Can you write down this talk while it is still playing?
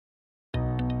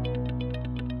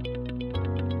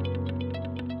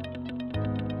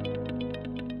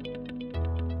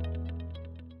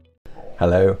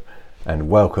Hello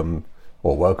and welcome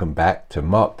back to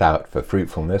Marked Out for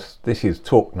Fruitfulness. This is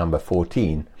talk number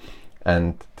 14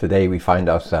 and today we find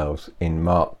ourselves in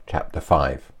Mark chapter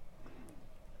 5.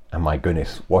 And my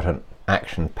goodness, what an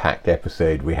action-packed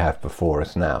episode we have before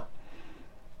us now.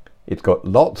 It's got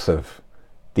lots of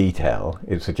detail.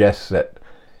 It suggests that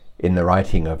in the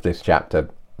writing of this chapter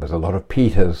there's a lot of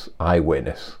Peter's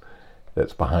eyewitness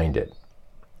that's behind it.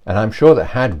 And I'm sure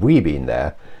that had we been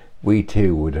there, we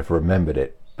too would have remembered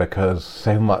it because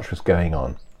so much was going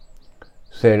on.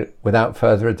 So without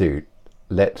further ado,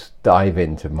 let's dive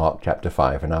into Mark chapter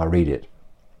 5 and I'll read it.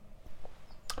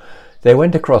 They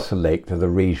went across the lake to the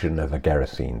region of the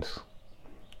Gerasenes.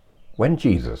 When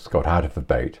Jesus got out of the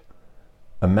boat,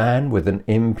 a man with an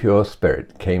impure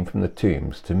spirit came from the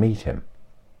tombs to meet him.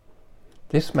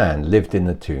 This man lived in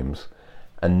the tombs,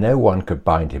 and no one could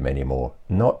bind him anymore,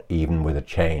 not even with a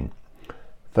chain.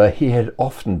 For he had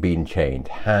often been chained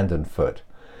hand and foot,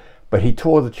 but he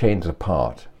tore the chains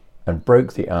apart and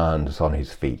broke the irons on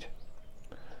his feet.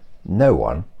 No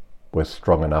one was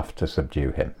strong enough to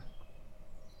subdue him.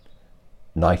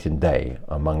 Night and day,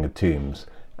 among the tombs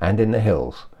and in the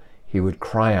hills, he would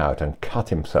cry out and cut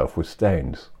himself with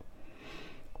stones.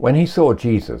 When he saw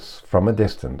Jesus from a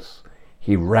distance,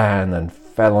 he ran and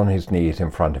fell on his knees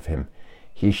in front of him.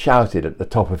 He shouted at the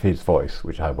top of his voice,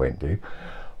 which I won't do,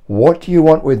 "What do you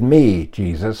want with me,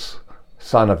 Jesus,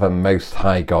 Son of a Most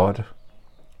High God?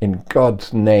 In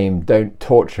God's name, don't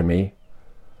torture me."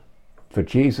 For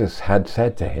Jesus had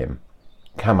said to him,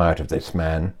 "Come out of this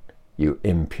man, you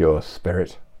impure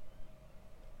spirit."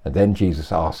 And then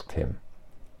Jesus asked him,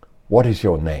 "What is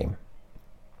your name?"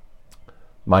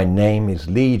 "My name is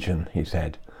Legion," he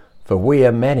said, "for we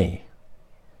are many."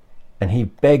 And he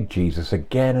begged Jesus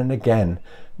again and again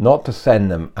not to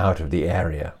send them out of the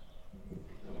area.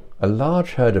 A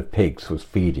large herd of pigs was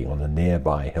feeding on the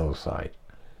nearby hillside.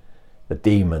 The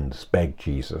demons begged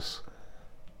Jesus,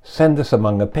 "Send us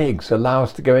among the pigs, allow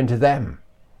us to go into them."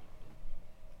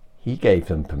 He gave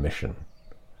them permission,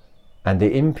 and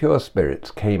the impure spirits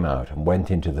came out and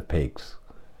went into the pigs.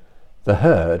 The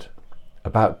herd,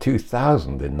 about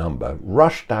 2,000 in number,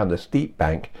 rushed down the steep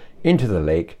bank into the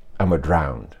lake and were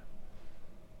drowned.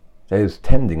 Those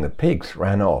tending the pigs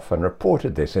ran off and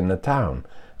reported this in the town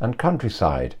and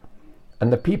countryside,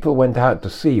 and the people went out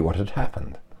to see what had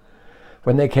happened.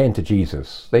 When they came to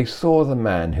Jesus, they saw the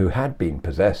man who had been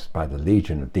possessed by the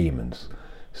legion of demons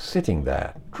sitting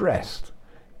there, dressed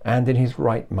and in his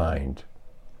right mind,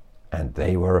 and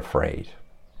they were afraid.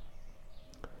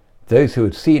 Those who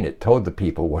had seen it told the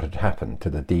people what had happened to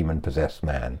the demon-possessed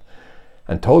man,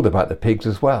 and told about the pigs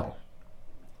as well.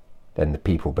 Then the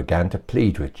people began to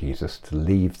plead with Jesus to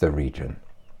leave the region.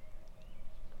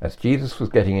 As Jesus was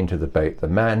getting into the boat, the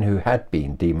man who had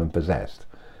been demon-possessed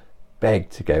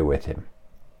begged to go with him.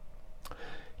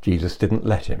 Jesus didn't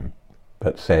let him,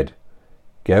 but said,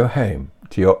 "Go home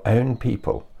to your own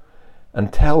people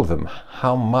and tell them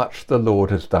how much the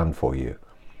Lord has done for you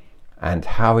and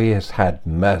how he has had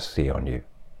mercy on you."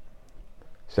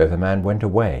 So the man went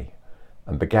away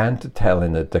and began to tell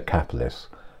in the Decapolis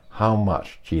how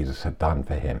much Jesus had done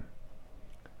for him,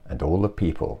 and all the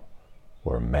people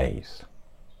were amazed.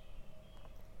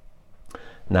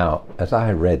 Now, as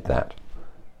I read that,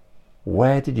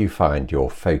 where did you find your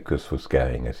focus was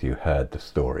going as you heard the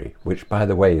story? Which, by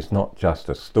the way, is not just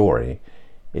a story,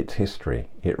 it's history.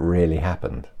 It really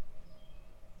happened.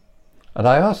 And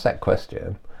I asked that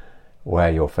question,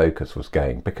 where your focus was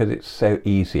going, because it's so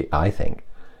easy, I think,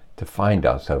 to find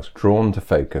ourselves drawn to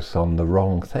focus on the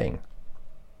wrong thing.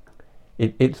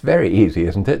 It's very easy,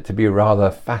 isn't it, to be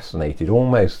rather fascinated,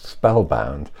 almost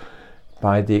spellbound,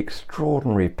 by the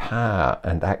extraordinary power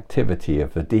and activity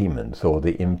of the demons, or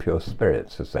the impure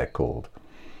spirits as they're called.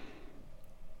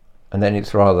 And then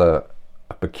it's rather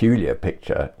a peculiar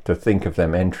picture to think of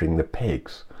them entering the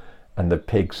pigs and the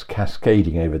pigs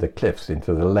cascading over the cliffs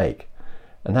into the lake.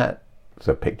 And that's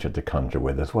a picture to conjure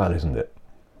with as well, isn't it?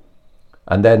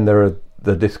 And then there are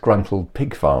the disgruntled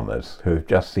pig farmers who have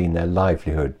just seen their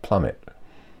livelihood plummet.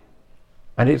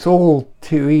 And it's all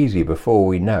too easy before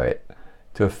we know it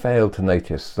to have failed to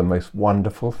notice the most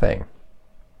wonderful thing,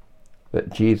 that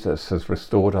Jesus has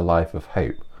restored a life of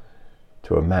hope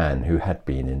to a man who had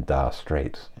been in dire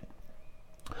straits.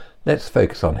 Let's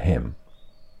focus on him.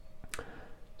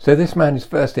 So this man is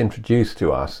first introduced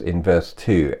to us in verse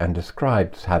 2 and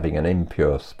described as having an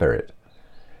impure spirit,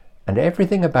 and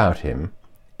everything about him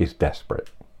is desperate.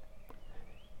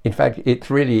 In fact, it's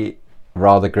really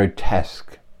rather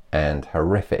grotesque and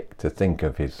horrific to think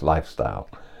of his lifestyle.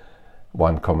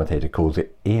 One commentator calls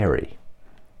it eerie.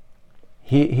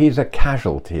 He's a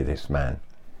casualty, this man.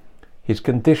 His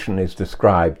condition is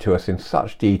described to us in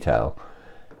such detail,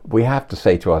 we have to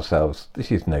say to ourselves,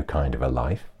 this is no kind of a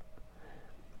life.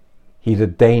 He's a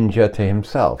danger to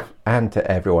himself and to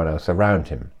everyone else around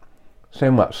him, so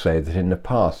much so that in the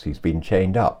past he's been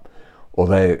chained up,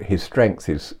 although his strength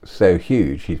is so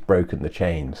huge he's broken the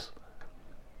chains.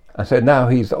 And so now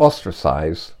he's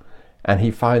ostracized and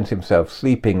he finds himself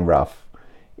sleeping rough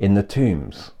in the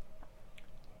tombs.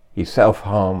 He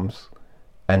self-harms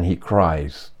and he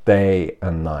cries day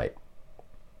and night.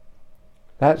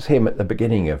 That's him at the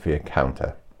beginning of the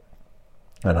encounter.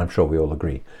 And I'm sure we all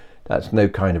agree, that's no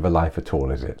kind of a life at all,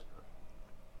 is it?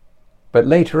 But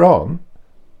later on,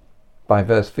 by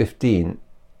verse 15,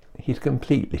 he's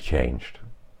completely changed.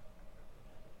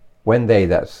 When they,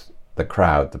 that's the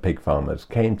crowd, the pig farmers,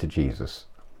 came to Jesus,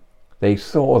 they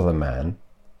saw the man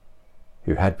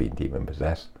who had been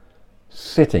demon-possessed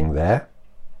sitting there,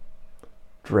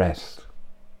 dressed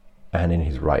and in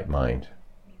his right mind.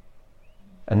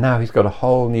 And now he's got a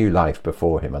whole new life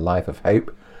before him, a life of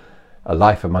hope, a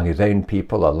life among his own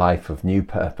people, a life of new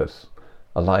purpose,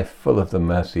 a life full of the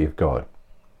mercy of God.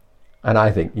 And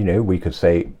I think, we could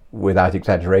say without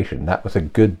exaggeration, that was a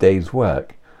good day's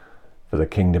work for the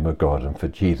kingdom of God and for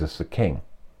Jesus the King.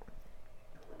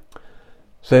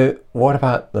 So what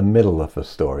about the middle of the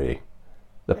story,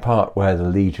 the part where the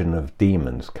legion of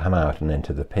demons come out and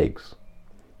enter the pigs?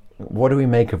 What do we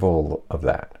make of all of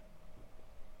that?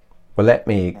 Well, let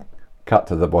me cut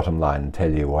to the bottom line and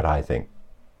tell you what I think.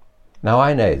 Now,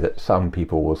 I know that some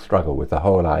people will struggle with the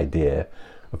whole idea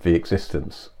of the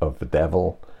existence of the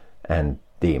devil and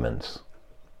demons.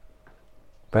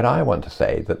 But I want to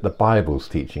say that the Bible's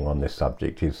teaching on this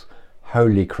subject is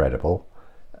wholly credible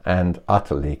and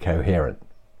utterly coherent.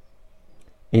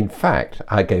 In fact,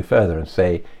 I go further and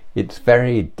say it's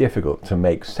very difficult to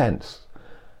make sense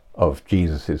of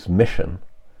Jesus' mission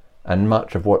and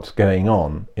much of what's going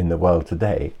on in the world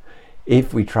today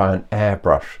if we try and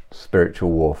airbrush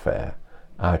spiritual warfare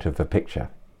out of the picture.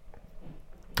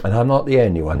 And I'm not the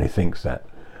only one who thinks that.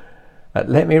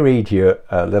 Let me read you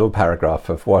a little paragraph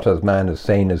of what a man as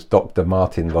sane as Dr.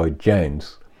 Martin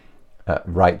Lloyd-Jones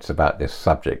writes about this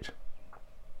subject.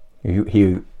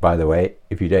 He, by the way,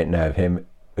 if you don't know of him,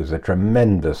 is a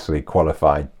tremendously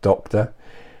qualified doctor.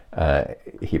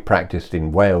 He practiced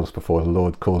in Wales before the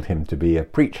Lord called him to be a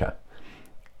preacher.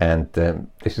 And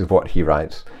this is what he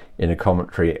writes in a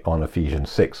commentary on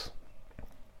Ephesians 6.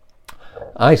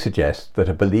 I suggest that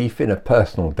a belief in a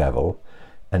personal devil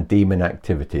and demon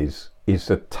activities is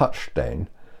the touchstone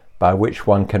by which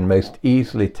one can most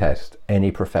easily test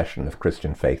any profession of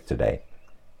Christian faith today.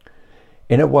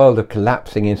 In a world of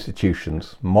collapsing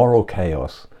institutions, moral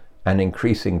chaos, and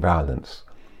increasing violence,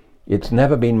 it's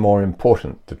never been more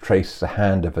important to trace the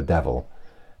hand of a devil,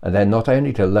 and then not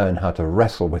only to learn how to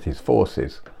wrestle with his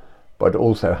forces, but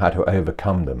also how to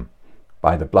overcome them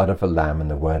by the blood of the Lamb and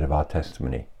the word of our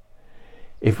testimony.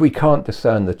 If we can't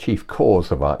discern the chief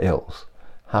cause of our ills,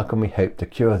 how can we hope to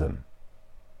cure them?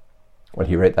 Well,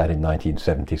 he wrote that in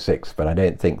 1976, but I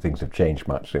don't think things have changed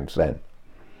much since then.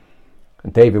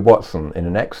 And David Watson, in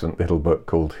an excellent little book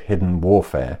called Hidden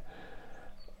Warfare,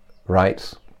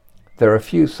 writes, there are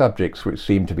few subjects which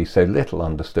seem to be so little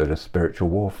understood as spiritual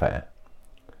warfare.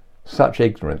 Such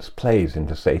ignorance plays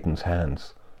into Satan's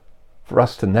hands. For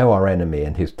us to know our enemy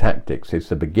and his tactics is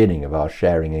the beginning of our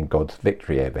sharing in God's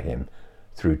victory over him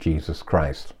through Jesus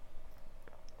Christ.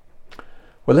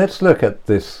 Well, let's look at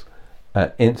this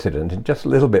incident in just a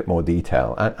little bit more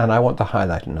detail, and I want to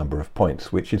highlight a number of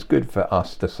points which is good for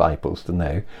us disciples to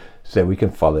know so we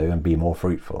can follow and be more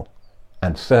fruitful,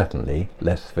 and certainly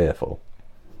less fearful.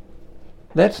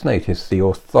 Let's notice the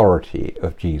authority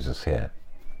of Jesus here.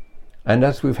 And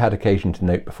as we've had occasion to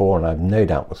note before, and I've no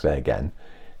doubt will say again,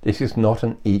 this is not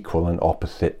an equal and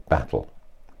opposite battle.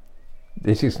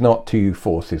 This is not two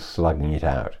forces slugging it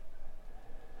out.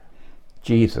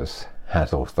 Jesus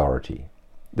has authority.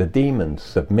 The demons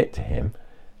submit to him,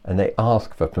 and they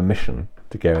ask for permission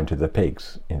to go into the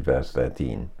pigs in verse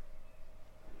 13.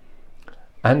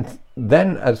 And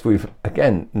then, as we've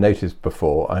again noticed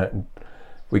before,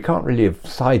 we can't really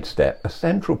sidestep a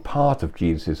central part of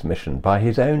Jesus' mission by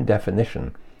his own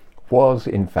definition was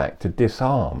in fact to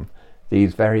disarm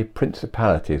these very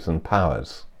principalities and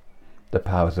powers, the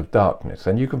powers of darkness.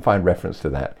 And you can find reference to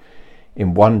that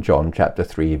in 1 John chapter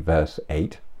 3 verse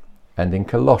 8 and in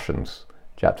Colossians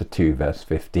chapter 2 verse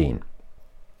 15,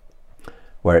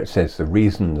 where it says the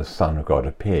reason the Son of God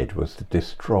appeared was to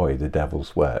destroy the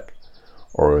devil's work,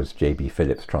 or as J.B.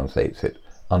 Phillips translates it,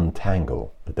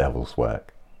 untangle the devil's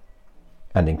work.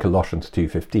 And in Colossians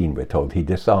 2:15 we're told he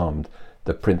disarmed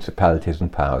the principalities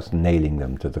and powers, nailing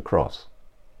them to the cross.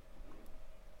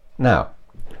 Now,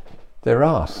 there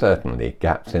are certainly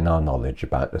gaps in our knowledge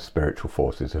about the spiritual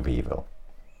forces of evil.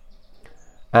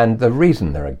 And the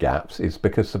reason there are gaps is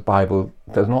because the Bible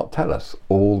does not tell us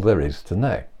all there is to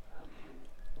know.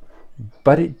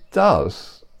 But it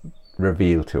does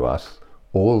reveal to us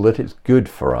all that it's good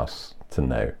for us to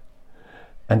know,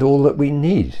 and all that we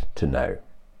need to know.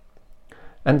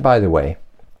 And by the way,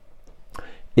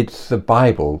 it's the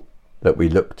Bible that we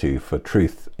look to for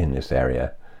truth in this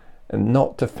area, and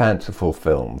not to fanciful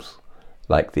films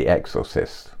like The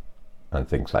Exorcist and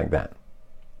things like that.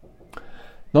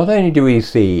 Not only do we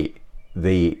see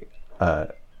the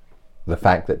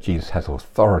fact that Jesus has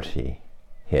authority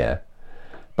here,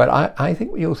 but I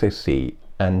think we also see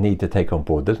and need to take on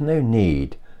board there's no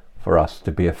need for us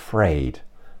to be afraid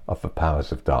of the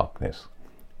powers of darkness,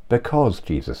 because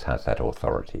Jesus has that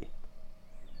authority.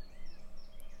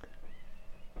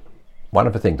 One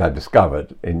of the things I've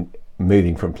discovered in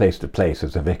moving from place to place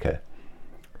as a vicar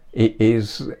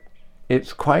is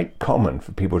it's quite common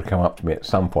for people to come up to me at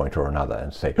some point or another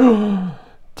and say, "Oh,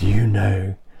 do you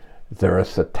know there are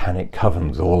satanic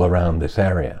covens all around this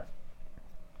area?"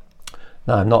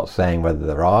 Now, I'm not saying whether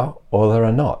there are or there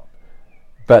are not,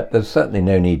 but there's certainly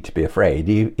no need to be afraid,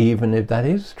 even if that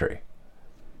is true.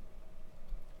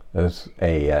 There's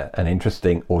an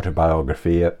interesting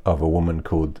autobiography of a woman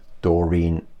called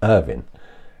Doreen Irvin,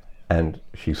 and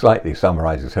she slightly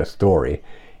summarizes her story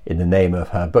in the name of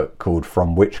her book called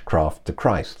From Witchcraft to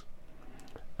Christ.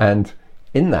 And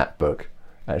in that book,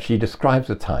 she describes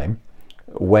a time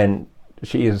when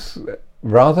she is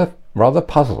rather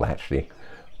puzzled, actually,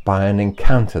 by an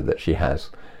encounter that she has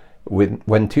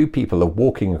when two people are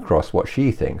walking across what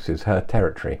she thinks is her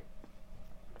territory.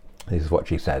 This is what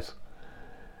she says.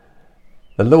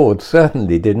 "The Lord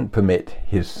certainly didn't permit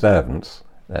his servants,"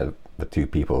 the two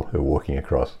people who are walking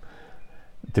across,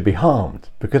 "to be harmed,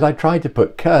 because I tried to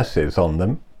put curses on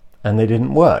them and they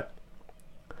didn't work.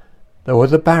 There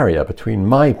was a barrier between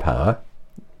my power,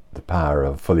 the power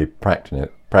of fully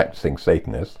practicing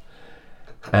Satanists,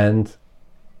 and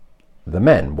the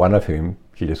men, one of whom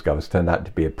she discovers turned out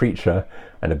to be a preacher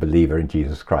and a believer in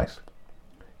Jesus Christ,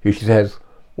 who, she says,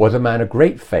 was a man of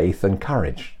great faith and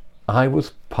courage. I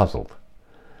was puzzled.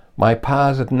 My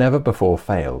powers had never before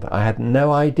failed. I had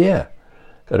no idea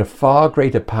that a far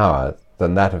greater power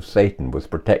than that of Satan was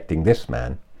protecting this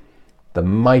man, the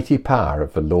mighty power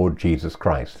of the Lord Jesus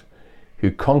Christ,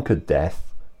 who conquered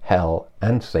death, hell,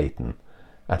 and Satan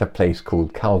at a place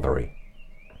called Calvary."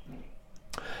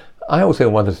 I also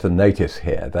want us to notice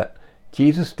here that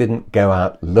Jesus didn't go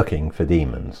out looking for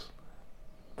demons,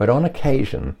 but on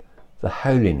occasion the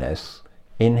holiness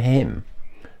in him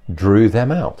drew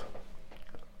them out,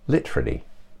 literally.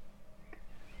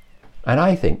 And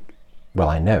I think, well,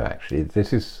 I know actually,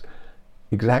 this is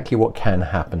exactly what can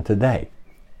happen today.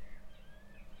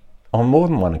 On more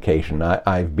than one occasion,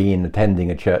 I've been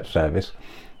attending a church service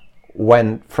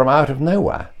when, from out of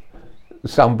nowhere,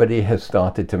 somebody has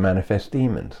started to manifest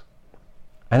demons.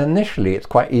 And initially, it's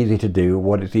quite easy to do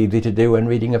what it's easy to do when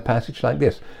reading a passage like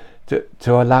this,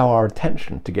 to allow our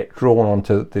attention to get drawn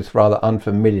onto this rather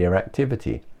unfamiliar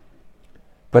activity.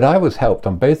 But I was helped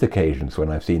on both occasions when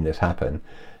I've seen this happen,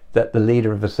 that the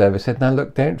leader of the service said, "Now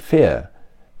look, don't fear.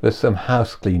 There's some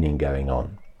house cleaning going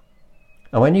on."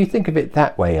 And when you think of it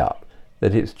that way up,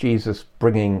 that it's Jesus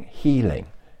bringing healing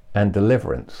and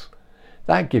deliverance,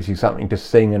 that gives you something to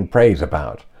sing and praise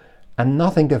about, and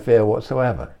nothing to fear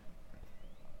whatsoever.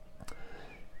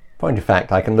 Point of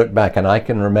fact, I can look back and I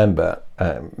can remember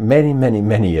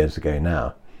many years ago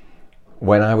now,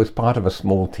 when I was part of a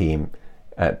small team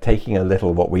taking a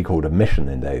little, what we called a mission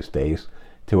in those days,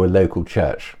 to a local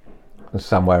church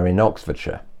somewhere in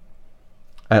Oxfordshire.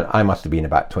 And I must have been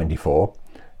about 24,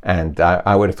 and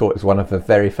I would have thought it was one of the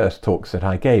very first talks that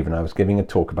I gave, and I was giving a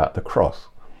talk about the cross.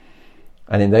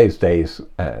 And in those days,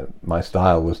 my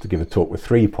style was to give a talk with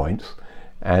 3 points,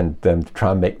 and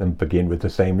try and make them begin with the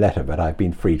same letter, but I've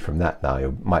been freed from that now,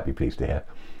 you might be pleased to hear.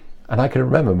 And I can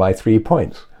remember my 3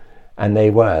 points, and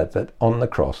they were that on the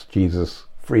cross, Jesus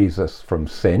frees us from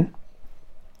sin.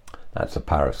 That's the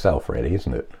power of self, really,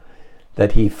 isn't it?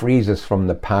 That he frees us from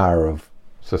the power of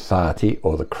society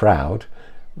or the crowd,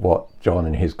 what John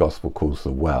in his gospel calls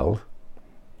the world,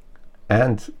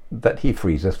 and that he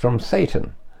frees us from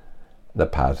Satan, the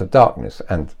powers of darkness.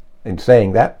 And in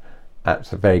saying that,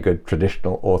 that's a very good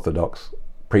traditional orthodox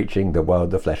preaching, the world,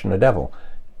 the flesh and the devil.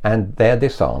 And they're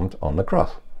disarmed on the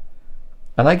cross.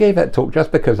 And I gave that talk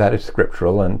just because that is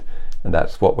scriptural, and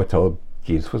that's what we're told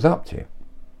Jesus was up to.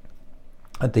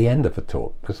 At the end of the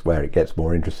talk, this is where it gets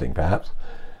more interesting perhaps,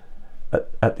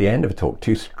 at the end of the talk,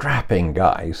 2 strapping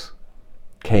guys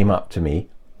came up to me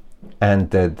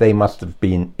and they must have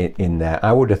been in their,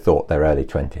 I would have thought, their early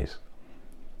 20s.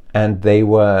 And they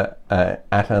were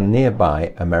at a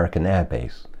nearby American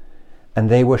airbase, and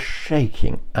they were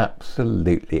shaking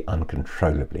absolutely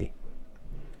uncontrollably.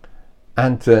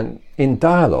 And in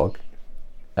dialogue,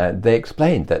 they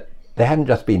explained that they hadn't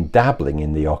just been dabbling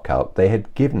in the occult, they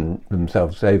had given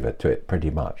themselves over to it pretty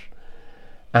much.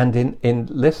 And in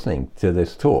listening to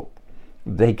this talk,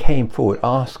 they came forward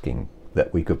asking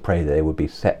that we could pray that they would be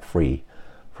set free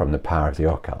from the power of the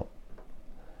occult.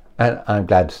 And I'm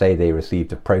glad to say they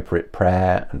received appropriate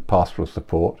prayer and pastoral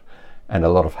support and a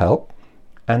lot of help.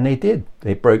 And they did.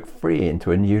 They broke free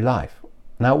into a new life.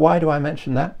 Now, why do I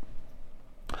mention that?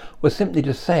 Well, simply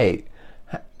to say,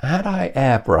 had I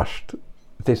airbrushed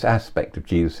this aspect of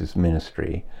Jesus'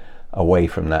 ministry away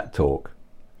from that talk,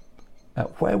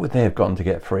 where would they have gone to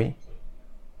get free?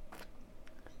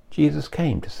 Jesus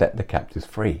came to set the captives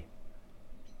free.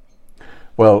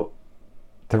 Well,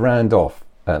 to round off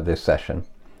this session,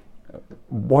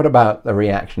 what about the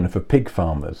reaction of the pig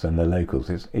farmers and the locals?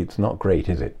 It's not great,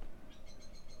 is it?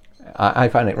 I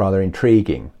find it rather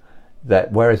intriguing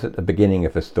that whereas at the beginning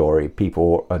of the story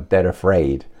people are dead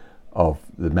afraid of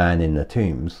the man in the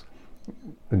tombs,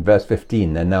 in verse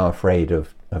 15 they're now afraid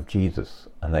of Jesus,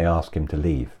 and they ask him to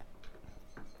leave.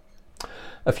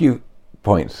 A few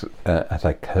points as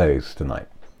I close tonight.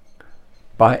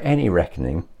 By any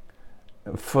reckoning,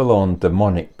 full-on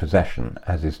demonic possession,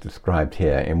 as is described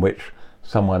here, in which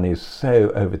someone is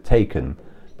so overtaken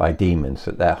by demons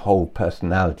that their whole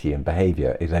personality and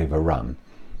behavior is overrun,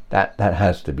 that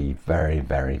has to be very,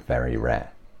 very, very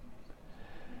rare.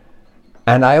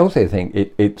 And I also think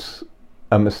it's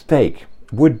a mistake,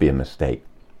 would be a mistake,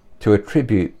 to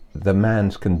attribute the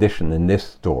man's condition in this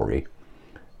story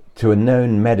to a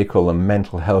known medical and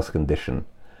mental health condition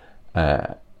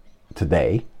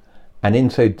today, and in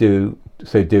so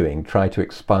doing try to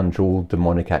expunge all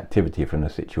demonic activity from the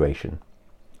situation.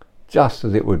 Just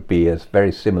as it would be a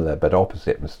very similar but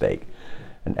opposite mistake,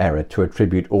 an error, to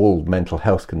attribute all mental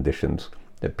health conditions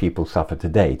that people suffer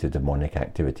today to demonic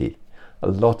activity. A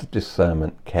lot of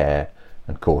discernment, care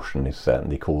and caution is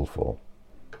certainly called for.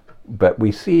 But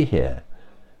we see here,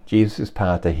 Jesus'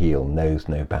 power to heal knows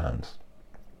no bounds.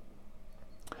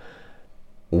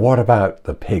 What about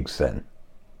the pigs then?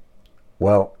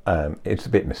 Well, it's a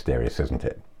bit mysterious, isn't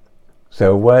it?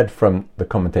 So a word from the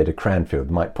commentator Cranfield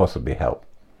might possibly help.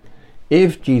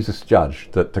 If Jesus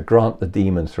judged that to grant the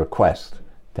demon's request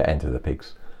to enter the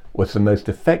pigs was the most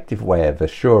effective way of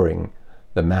assuring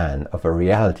the man of a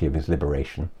reality of his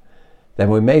liberation, then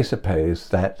we may suppose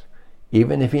that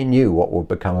even if he knew what would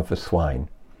become of the swine,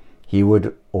 he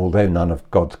would, although none of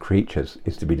God's creatures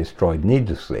is to be destroyed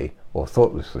needlessly or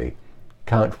thoughtlessly,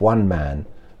 count one man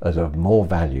as of more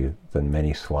value than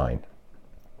many swine.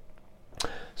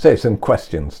 So some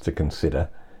questions to consider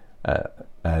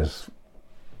as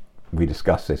we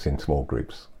discuss this in small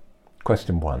groups.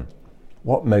 Question 1.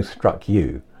 What most struck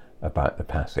you about the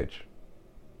passage?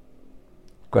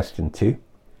 Question 2.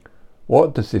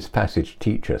 What does this passage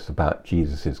teach us about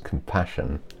Jesus'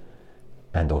 compassion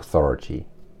and authority?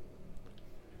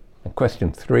 And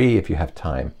question 3, if you have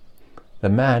time. The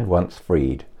man once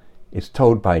freed is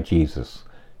told by Jesus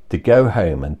to go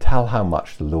home and tell how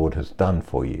much the Lord has done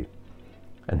for you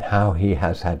and how he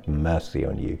has had mercy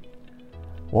on you.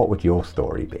 What would your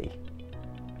story be?